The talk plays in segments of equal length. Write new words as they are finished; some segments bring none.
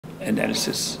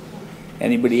analysis.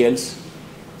 Anybody else?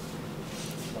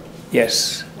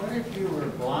 Yes. What if you were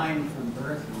blind from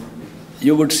birth?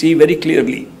 You would see very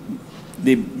clearly.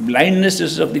 The blindness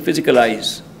is of the physical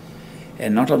eyes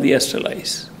and not of the astral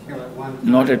eyes.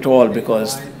 Not at all,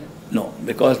 because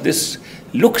this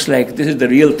looks like this is the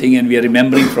real thing and we are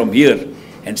remembering from here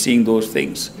and seeing those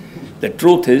things. The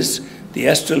truth is, the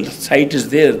astral sight is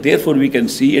there, therefore we can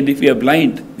see, and if we are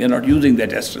blind, we are not using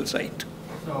that astral sight.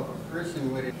 So if a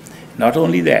person would... Not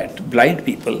only that, blind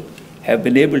people have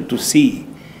been able to see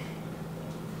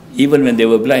even when they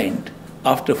were blind,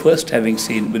 after first having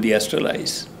seen with the astral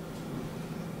eyes.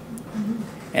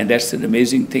 And that's an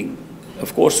amazing thing.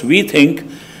 Of course, we think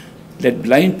that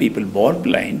blind people, born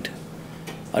blind,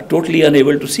 are totally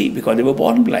unable to see because they were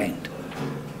born blind.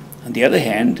 On the other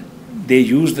hand, they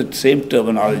use the same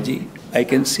terminology, I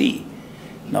can see.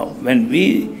 Now, when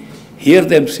we hear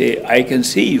them say, I can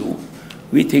see you,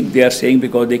 we think they are saying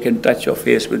because they can touch your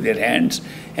face with their hands,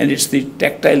 and it's the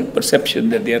tactile perception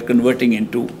that they are converting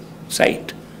into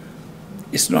sight.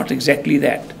 It's not exactly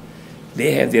that.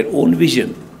 They have their own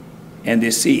vision, and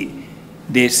they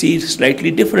see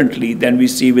slightly differently than we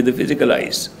see with the physical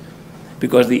eyes,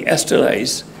 because the astral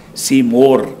eyes see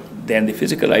more than the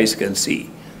physical eyes can see.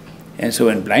 And so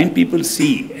when blind people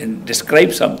see and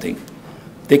describe something,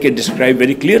 they can describe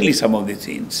very clearly some of the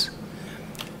scenes.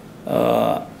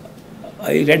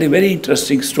 I read a very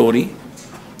interesting story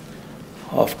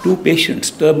of two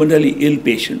patients, terminally ill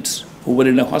patients, who were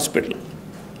in a hospital.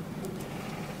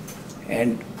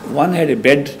 And one had a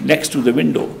bed next to the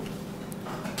window,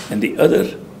 and the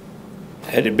other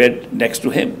had a bed next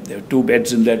to him. There were two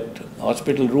beds in that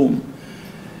hospital room.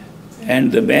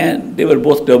 And the man, they were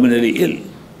both terminally ill,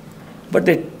 but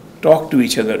they talked to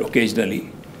each other occasionally.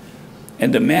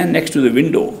 And the man next to the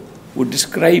window would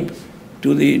describe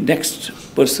to the next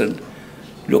person,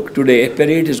 look, today a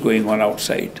parade is going on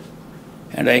outside,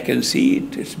 and I can see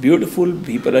it, it's beautiful,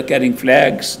 people are carrying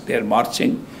flags, they're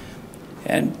marching.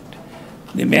 And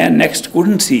the man next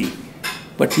couldn't see,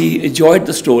 but he enjoyed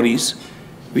the stories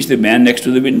which the man next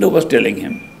to the window was telling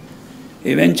him.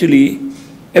 Eventually,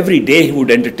 every day he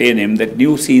would entertain him that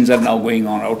new scenes are now going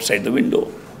on outside the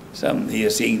window. He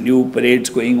is seeing new parades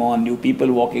going on, new people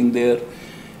walking there.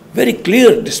 Very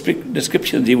clear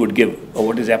descriptions he would give of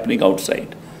what is happening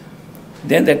outside.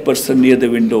 Then that person near the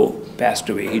window passed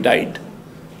away, he died.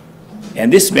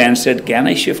 And this man said, can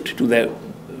I shift to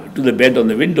the bed on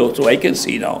the window so I can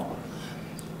see now?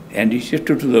 And he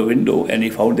shifted to the window and he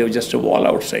found there was just a wall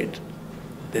outside.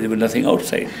 There was nothing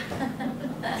outside.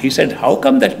 He said, how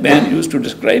come that man used to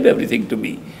describe everything to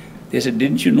me? They said,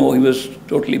 didn't you know he was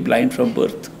totally blind from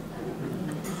birth?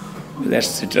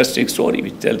 That's an interesting story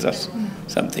which tells us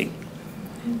something.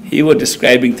 He was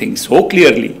describing things so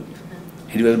clearly,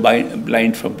 he was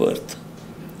blind from birth.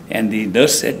 And the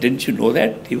nurse said, didn't you know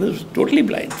that? He was totally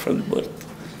blind from birth.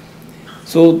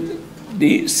 So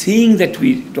the seeing that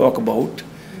we talk about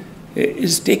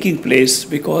is taking place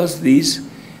because these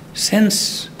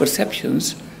sense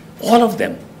perceptions, all of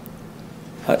them,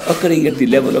 are occurring at the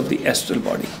level of the astral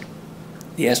body.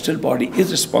 The astral body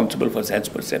is responsible for sense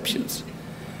perceptions.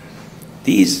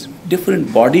 These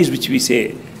different bodies which we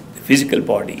say, the physical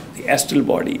body, the astral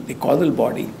body, the causal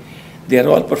body, they are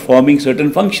all performing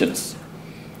certain functions.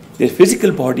 The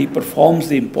physical body performs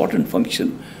the important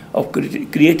function of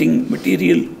creating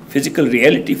material physical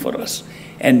reality for us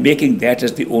and making that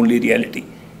as the only reality.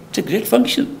 It's a great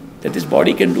function that this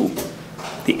body can do.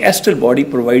 The astral body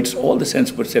provides all the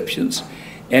sense perceptions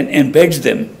and embeds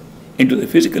them into the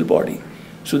physical body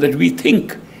so that we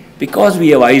think, because we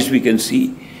have eyes we can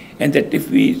see, and that if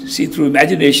we see through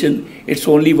imagination, it's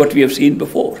only what we have seen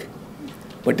before.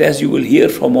 But as you will hear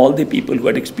from all the people who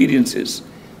had experiences,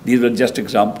 these were just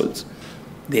examples.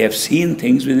 They have seen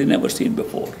things which they never seen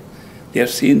before. They have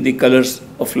seen the colors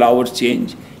of flowers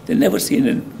change. They never seen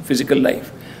in physical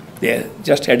life. They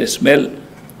just had a smell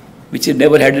which he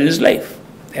never had in his life.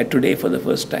 They had today for the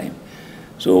first time.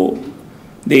 So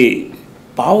the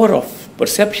power of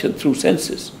perception through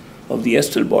senses of the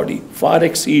astral body far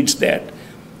exceeds that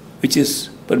which is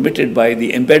permitted by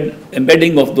the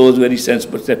embedding of those very sense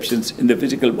perceptions in the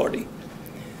physical body.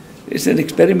 It's an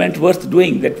experiment worth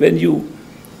doing, that when you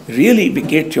really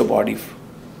vacate your body,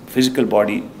 physical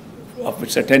body, of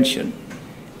its attention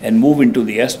and move into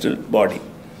the astral body,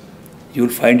 you'll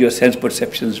find your sense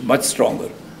perceptions much stronger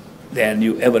than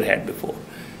you ever had before.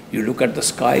 You look at the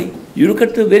sky, you look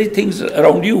at the very things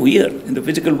around you here in the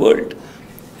physical world,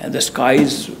 and the sky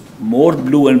is more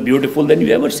blue and beautiful than you've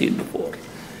ever seen before.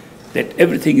 That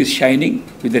everything is shining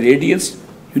with a radiance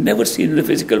you've never seen in the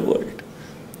physical world.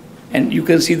 And you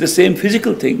can see the same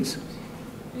physical things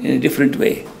in a different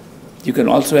way. You can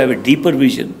also have a deeper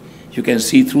vision. You can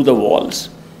see through the walls.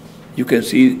 You can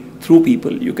see through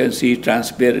people. You can see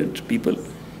transparent people.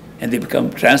 And they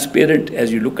become transparent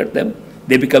as you look at them.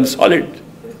 They become solid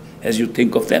as you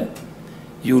think of them.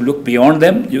 You look beyond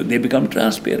them, they become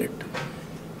transparent.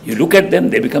 You look at them,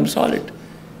 they become solid.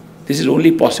 This is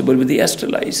only possible with the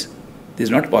astral eyes. This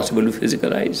is not possible with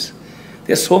physical eyes.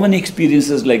 There are so many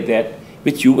experiences like that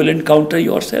which you will encounter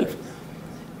yourself.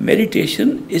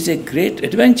 Meditation is a great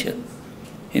adventure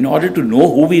in order to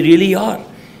know who we really are,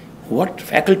 what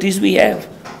faculties we have,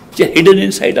 which are hidden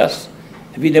inside us.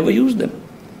 We never use them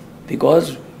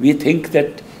because we think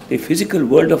that the physical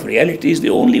world of reality is the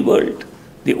only world,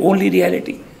 the only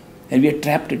reality. And we are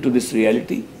trapped into this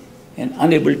reality and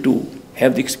unable to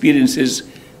have the experiences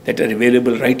that are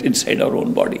available right inside our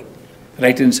own body,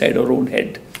 right inside our own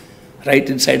head, right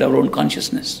inside our own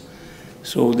consciousness.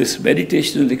 So this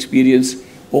meditational experience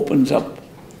opens up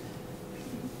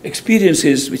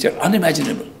experiences which are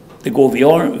unimaginable. They go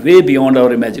way beyond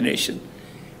our imagination.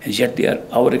 And yet they are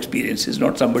our experiences,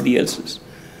 not somebody else's.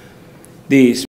 The